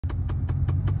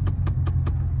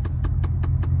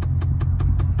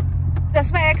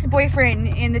that's my ex-boyfriend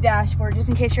in the dashboard, just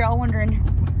in case you're all wondering.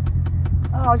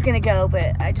 Oh, I was gonna go,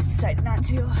 but I just decided not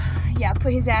to. Yeah,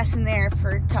 put his ass in there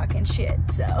for talking shit,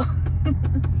 so.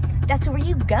 That's where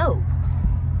you go.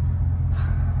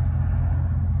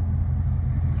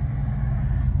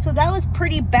 So that was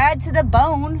pretty bad to the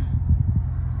bone.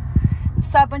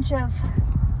 Saw a bunch of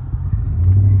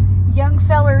young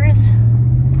fellers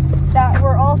that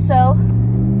were also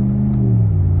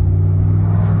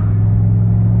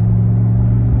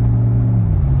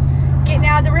getting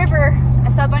out of the river. I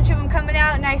saw a bunch of them coming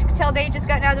out, and I could tell they just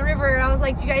gotten out of the river. I was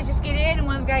like, "Do you guys just get in?" And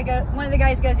one of the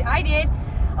guys goes, "I did."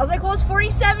 I was like, "Well, it's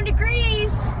 47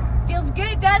 degrees. Feels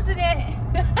good, doesn't it?"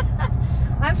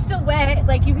 I'm still wet,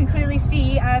 like you can clearly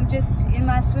see. I'm just in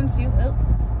my swimsuit.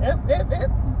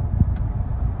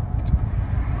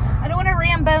 I don't want to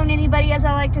rambone anybody, as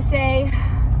I like to say.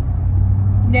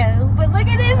 No, but look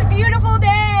at this beautiful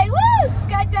day. Woo! Just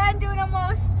got done doing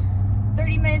almost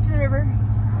 30 minutes in the river.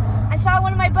 I saw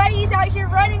one of my buddies out here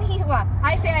running.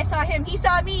 I saw him. He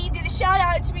saw me. He did a shout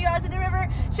out to me while I was in the river.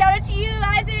 Shout out to you,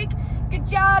 Isaac. Good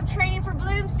job training for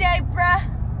Bloomsday, bruh.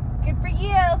 Good for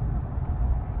you.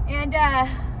 And I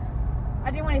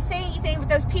didn't want to say anything, but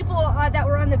those people that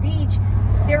were on the beach,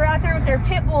 they were out there with their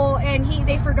pit bull, and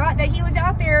they forgot that he was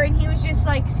out there, and he was just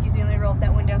like, excuse me, let me roll up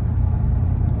that window.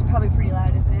 It's probably pretty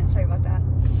loud, isn't it? Sorry about that.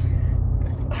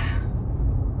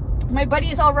 My buddy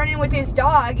is all running with his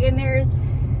dog, and there's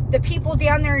the people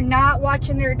down there not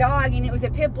watching their dog, and it was a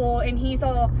pit bull, and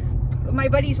my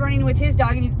buddy's running with his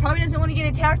dog, and he probably doesn't want to get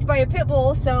attacked by a pit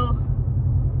bull, so,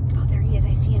 oh, there he is,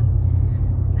 I see him.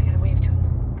 I gotta wave to him.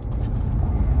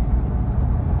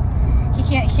 He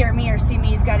can't hear me or see me,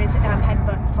 he's got his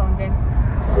headphones in.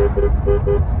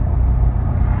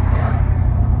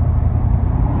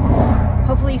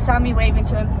 Hopefully he saw me waving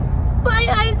to him. Bye,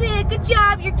 Isaac, good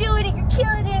job, you're doing it, you're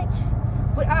killing it.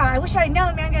 But, I wish I had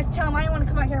known, man. I got to tell him I didn't want to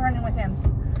come out here running with him.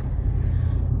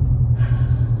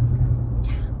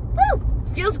 Woo!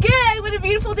 Feels good. What a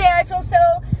beautiful day. I feel so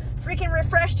freaking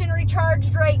refreshed and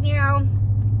recharged right now.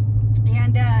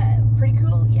 And pretty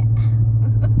cool, yeah.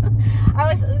 I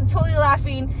was totally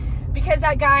laughing because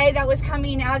that guy that was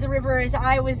coming out of the river as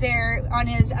I was there on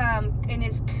his in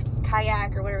his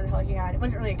kayak or whatever the hell he had. It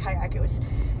wasn't really a kayak. It was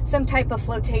some type of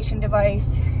flotation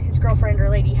device. His girlfriend or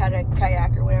lady had a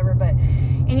kayak or whatever, but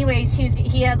anyways,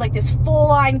 he had like this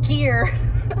full-on gear.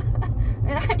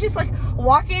 And I'm just like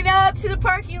walking up to the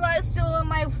parking lot still in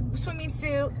my swimming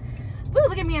suit. Woo,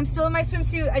 look at me, I'm still in my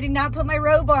swimsuit. I did not put my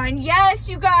robe on. Yes,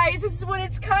 you guys, this is what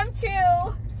it's come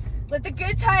to. Let the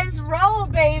good times roll,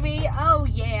 baby. Oh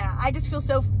yeah, I just feel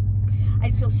so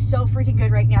freaking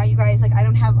good right now, you guys. Like I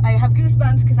have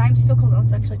goosebumps because I'm still cold.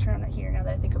 Let's actually turn on that heater now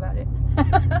that I think about it.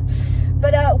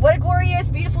 But what a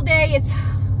glorious, beautiful day. It's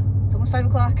almost 5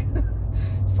 o'clock.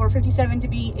 It's 4:57 to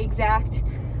be exact.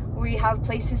 We have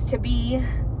places to be,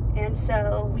 and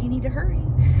so we need to hurry.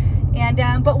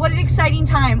 And but what an exciting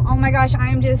time. Oh my gosh,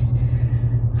 I'm just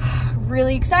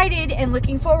really excited and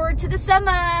looking forward to the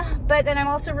summer. But then I'm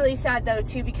also really sad though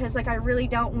too, because like I really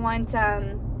don't want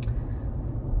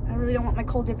my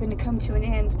cold dipping to come to an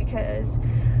end, because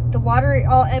the water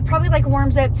it probably like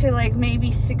warms up to like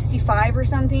maybe 65 or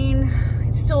something.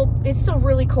 It's still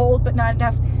really cold, but not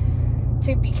enough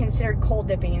to be considered cold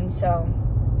dipping. So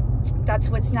that's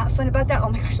what's not fun about that. Oh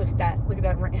my gosh, look at that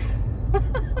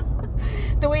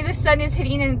the way the sun is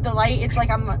hitting in the light. It's like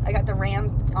I got the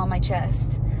ram on my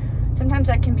chest. Sometimes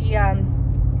that can be a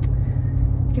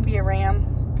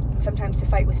ram. Sometimes to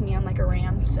fight with me, I'm like a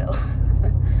ram. So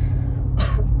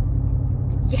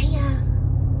yeah.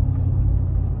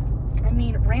 I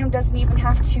mean, Ram doesn't even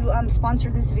have to sponsor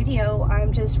this video.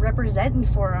 I'm just representing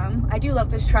for them. I do love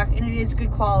this truck, and it is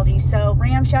good quality. So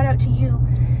Ram, shout out to you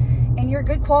and your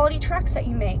good quality trucks that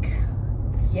you make.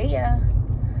 Yeah.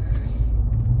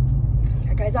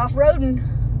 That guy's off-roading.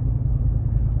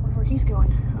 I wonder where he's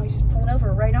going. Oh, he's just pulling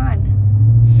over right on.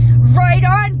 Right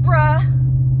on, bruh.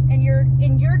 And you're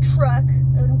in your truck.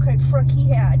 I don't know what kind of truck he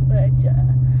had, but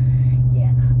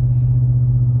yeah.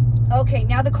 Okay,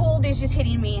 now the cold is just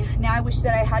hitting me. Now I wish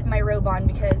that I had my robe on,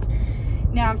 because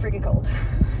now I'm freaking cold.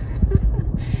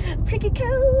 Freaking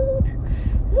cold.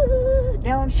 Ooh,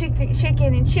 now I'm shaking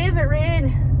and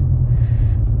shivering.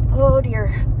 Oh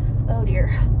dear. Oh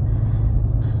dear.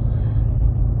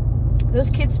 Those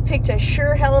kids picked a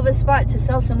sure hell of a spot to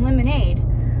sell some lemonade.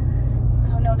 I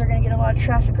don't know if they're gonna get a lot of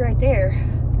traffic right there.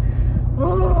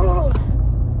 Ooh.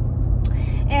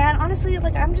 And honestly,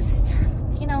 like I'm just,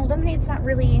 you know, lemonade's not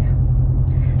really,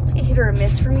 it's like a hit or a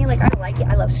miss for me. Like I like it.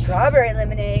 I love strawberry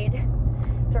lemonade.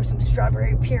 Throw some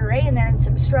strawberry puree in there and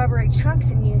some strawberry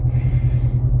chunks, and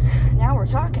Now we're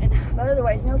talking. But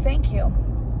otherwise, no thank you.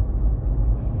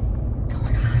 Oh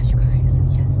my gosh, you guys.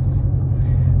 Yes.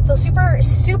 Feel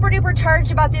super duper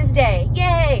charged about this day.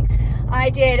 Yay! I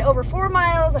did over 4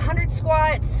 miles, 100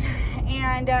 squats,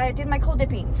 and did my cold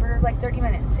dipping for like 30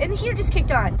 minutes. And the heater just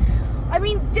kicked on. I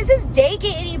mean, does this day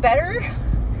get any better?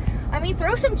 I mean,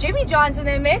 throw some Jimmy Johns in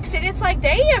the mix and it's like,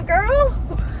 damn, girl.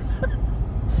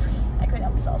 I couldn't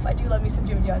help myself. I do love me some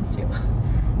Jimmy Johns too.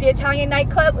 The Italian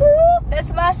nightclub. Ooh,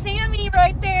 that's my Sammy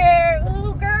right there.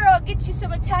 Ooh, girl, get you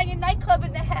some Italian nightclub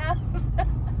in the house.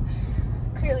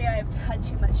 Clearly, I've had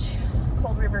too much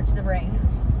cold river to the brain.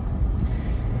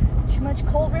 Too much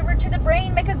cold river to the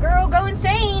brain make a girl go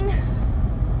insane.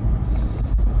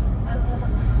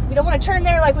 We don't want to turn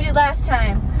there like we did last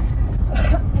time.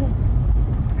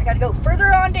 I gotta go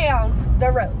further on down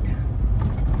the road.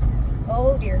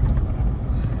 Oh dear.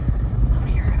 Oh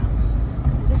dear.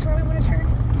 Is this where we want to turn?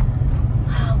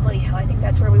 Oh bloody hell, I think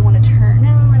that's where we want to turn.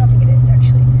 No, I don't think it is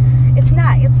actually. It's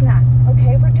not.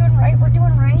 Okay, we're doing right.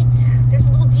 There's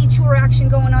a little detour action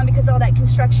going on because of all that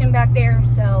construction back there,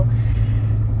 so.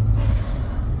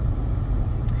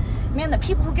 Man, the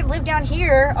people who can live down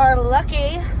here are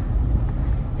lucky.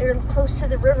 They're close to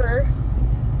the river.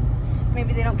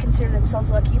 Maybe they don't consider themselves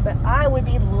lucky, but I would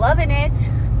be loving it.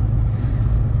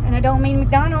 And I don't mean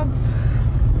McDonald's.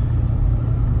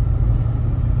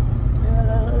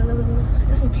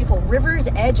 This is beautiful. River's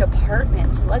Edge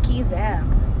Apartments. Lucky them.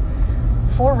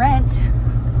 For rent.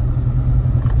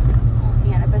 Oh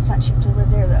man, I bet it's not cheap to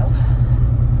live there though.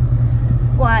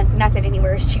 Well, not that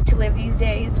anywhere is cheap to live these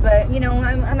days, but you know,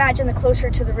 I imagine the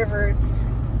closer to the river, it's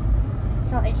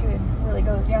not like you would really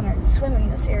go down there and swim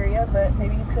in this area, but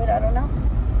maybe you could, I don't know.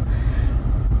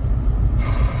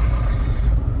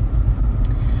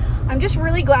 I'm just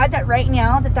really glad that right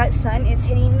now that sun is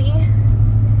hitting me,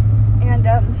 and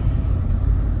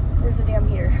where's the damn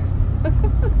heater?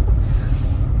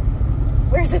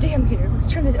 Where's the damn heater? Let's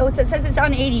turn this. Oh, it says it's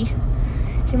on 80.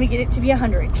 Can we get it to be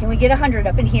 100? Can we get 100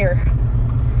 up in here?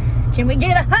 Can we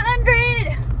get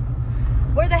 100?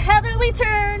 Where the hell do we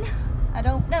turn? I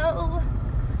don't know.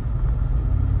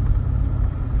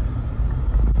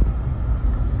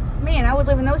 Man, I would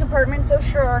live in those apartments. Those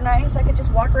sure are nice. I could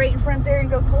just walk right in front there and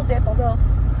go cold dip, although.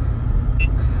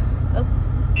 Oh.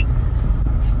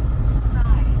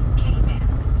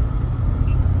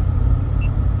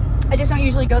 I just don't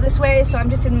usually go this way, so I'm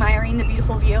just admiring the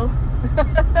beautiful view.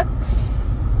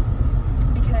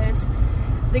 Because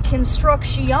the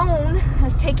construction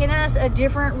has taken us a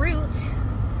different route.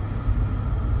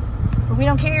 But we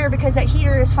don't care because that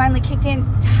heater is finally kicked in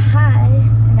high,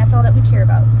 and that's all that we care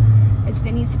about. Is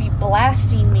it needs to be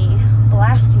blasting me.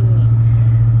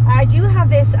 I do have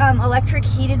this electric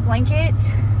heated blanket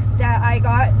that I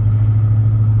got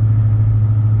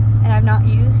and I've not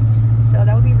used, so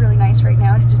that would be really nice right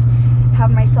now to just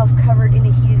have myself covered in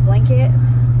a heated blanket.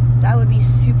 That would be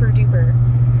super duper.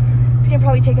 It's gonna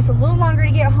probably take us a little longer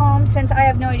to get home since I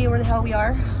have no idea where the hell we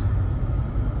are.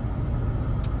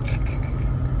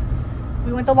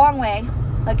 We went the long way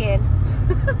again.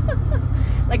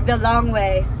 Like the long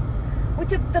way. We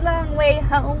took the long way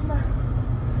home.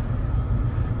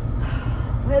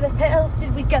 Where the hell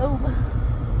did we go?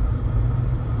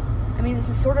 I mean, this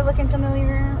is sort of looking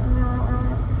familiar,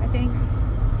 I think.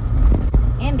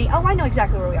 Andy, oh, I know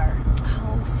exactly where we are.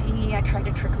 Oh, see, I tried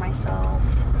to trick myself.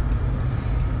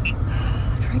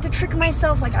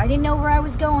 Like I didn't know where I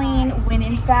was going, when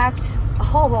in fact,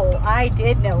 oh, I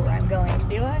did know where I'm going.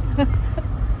 Do I?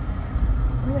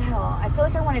 Where the hell? I feel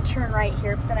like I want to turn right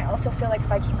here, but then I also feel like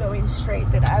if I keep going straight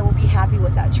that I will be happy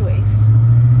with that choice.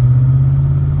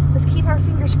 Let's keep our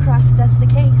fingers crossed that's the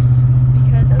case,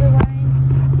 because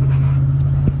otherwise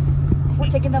we're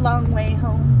taking the long way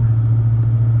home.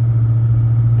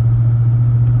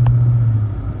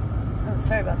 Oh,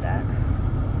 sorry about that.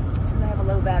 It says I have a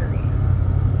low battery.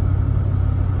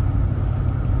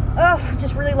 Oh, I'm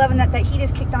just really loving that heat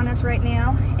is kicked on us right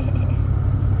now.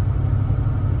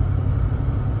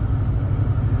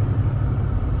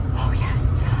 Oh,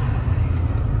 yes.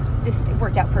 This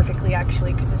worked out perfectly,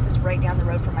 actually, because this is right down the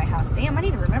road from my house. Damn, I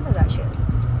need to remember that shit.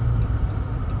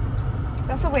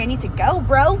 That's the way I need to go,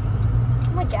 bro.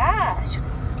 Oh, my gosh.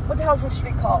 What the hell is this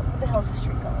street called?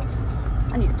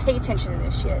 I need to pay attention to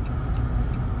this shit.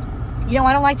 You know,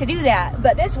 I don't like to do that,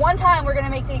 but this one time we're going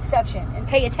to make the exception and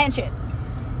pay attention.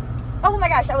 Oh my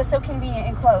gosh, that was so convenient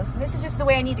and close. And this is just the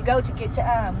way I need to go to get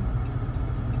to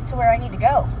where I need to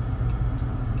go.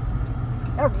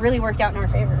 That really worked out in our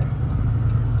favor.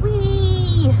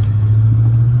 Whee!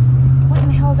 What in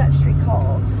the hell is that street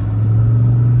called?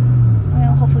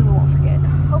 Well, hopefully we won't forget.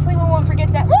 Hopefully we won't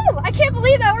forget that. Woo! I can't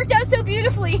believe that worked out so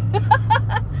beautifully.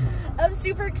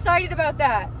 super excited about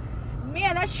that.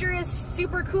 Man, that sure is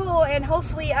super cool, and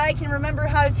hopefully I can remember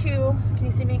how to, can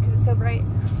you see me because it's so bright?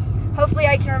 Hopefully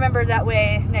I can remember that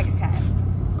way next time.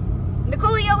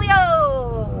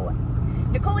 Nicoleolio!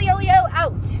 Nicoleolio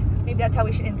out. Maybe that's how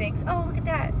we should end things. Oh, look at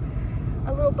that.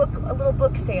 A little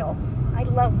book sale. I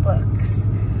love books.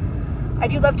 I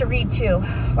do love to read too.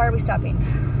 Why are we stopping?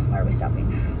 Why are we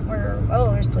stopping?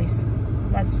 Oh, there's police.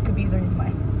 That could be the reason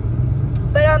why.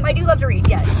 But I do love to read,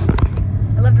 yes.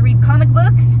 I love to read comic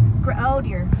books. Oh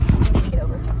dear, I need to get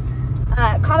over.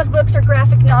 Comic books or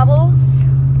graphic novels,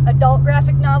 adult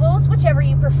graphic novels, whichever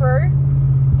you prefer.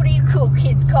 What are you cool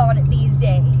kids calling it these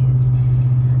days?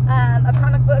 A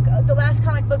comic book, the last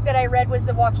comic book that I read was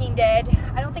The Walking Dead.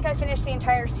 I don't think I finished the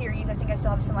entire series. I think I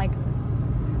still have some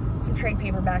trade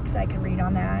paperbacks I could read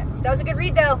on that. That was a good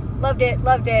read though. Loved it,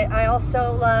 loved it. I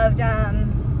also loved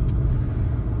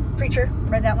Preacher.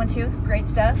 Read that one too. Great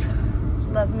stuff.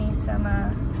 Love me some,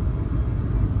 I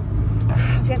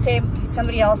was gonna say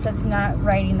somebody else that's not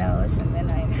writing those, and then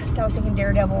I was thinking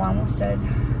Daredevil. I almost said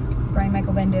Brian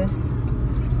Michael Bendis.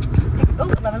 Oh,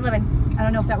 1111. I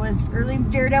don't know if that was early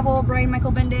Daredevil, Brian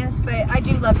Michael Bendis, but I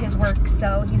do love his work,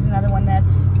 so he's another one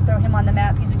that's, throw him on the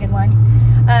map, he's a good one.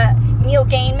 Neil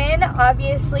Gaiman,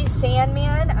 obviously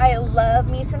Sandman. I love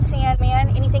me some Sandman.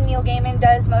 Anything Neil Gaiman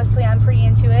does, mostly I'm pretty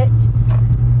into it.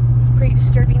 It's pretty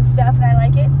disturbing stuff, and I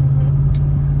like it.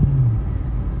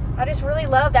 I just really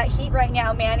love that heat right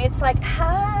now, man. It's like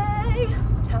high.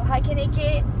 How high can it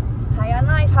get? High on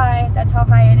life, high. That's how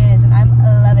high it is, and I'm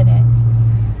loving it.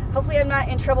 Hopefully I'm not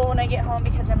in trouble when I get home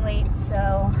because I'm late,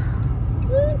 so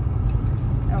I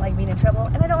don't like being in trouble,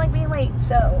 and I don't like being late,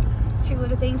 so two of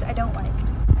the things I don't like.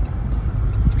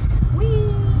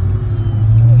 Whee!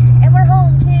 And we're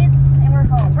home, kids, and we're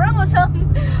home. We're almost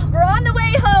home. We're on the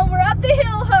way home. We're up the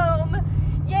hill home.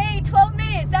 Yay, 12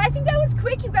 minutes. I think that was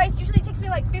quick, you guys. Usually it takes me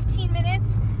like 15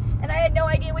 minutes, and I had no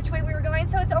idea which way we were going,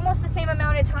 so it's almost the same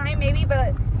amount of time maybe,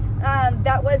 but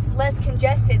that was less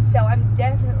congested, so I'm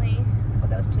definitely, I thought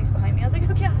that was police behind me. I was like,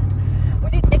 oh God, we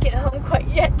didn't make it home quite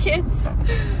yet, kids.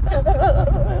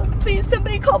 Please,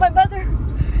 somebody call my mother.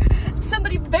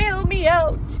 Somebody bail me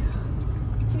out.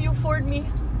 Can you afford me?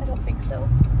 I don't think so.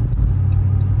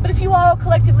 But if you all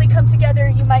collectively come together,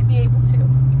 you might be able to.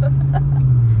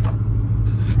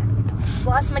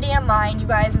 Lost my damn mind, you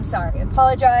guys. I'm sorry. I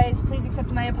apologize. Please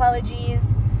accept my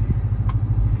apologies.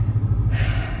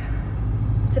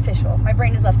 It's official. My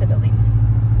brain has left the building.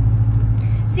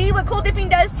 See what cold dipping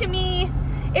does to me?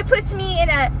 It puts me in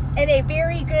a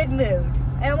very good mood.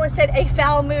 I almost said a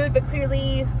foul mood, but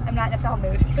clearly I'm not in a foul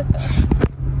mood.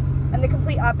 I'm the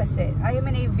complete opposite. I am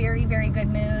in a very, very good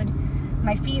mood.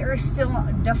 My feet are still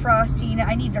defrosting.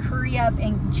 I need to hurry up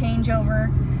and change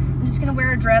over. I'm just gonna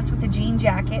wear a dress with a jean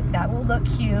jacket. That will look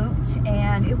cute,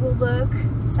 and it will look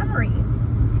summery.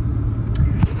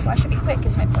 So I should be quick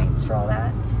is my points for all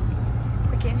that.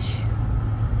 Quickish.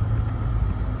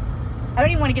 I don't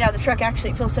even want to get out of the truck,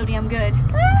 actually. It feels so damn good.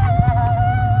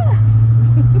 Ah!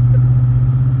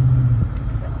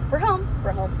 So, we're home.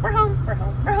 We're home. We're home. We're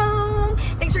home. We're home.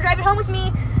 Thanks for driving home with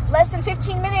me. Less than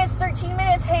 15 minutes, 13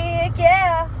 minutes. Heck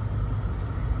yeah.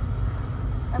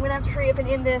 I'm gonna have to hurry up and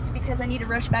end this because I need to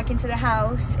rush back into the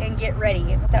house and get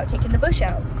ready without taking the bush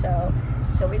out. So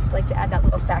just always like to add that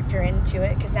little factor into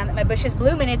it, because now that my bush is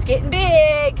blooming, it's getting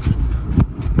big.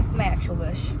 My actual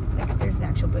bush. There's an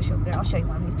actual bush over there. I'll show you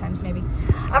one of these times maybe.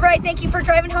 All right, thank you for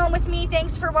driving home with me.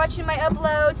 Thanks for watching my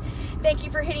uploads. Thank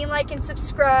you for hitting like and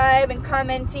subscribe and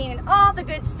commenting, and all the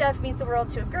good stuff means the world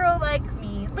to a girl like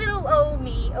me, little old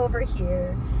me over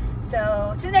here.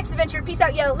 So to the next adventure. Peace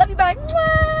out, yo. Love you, bye.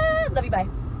 Mwah! Love you, bye.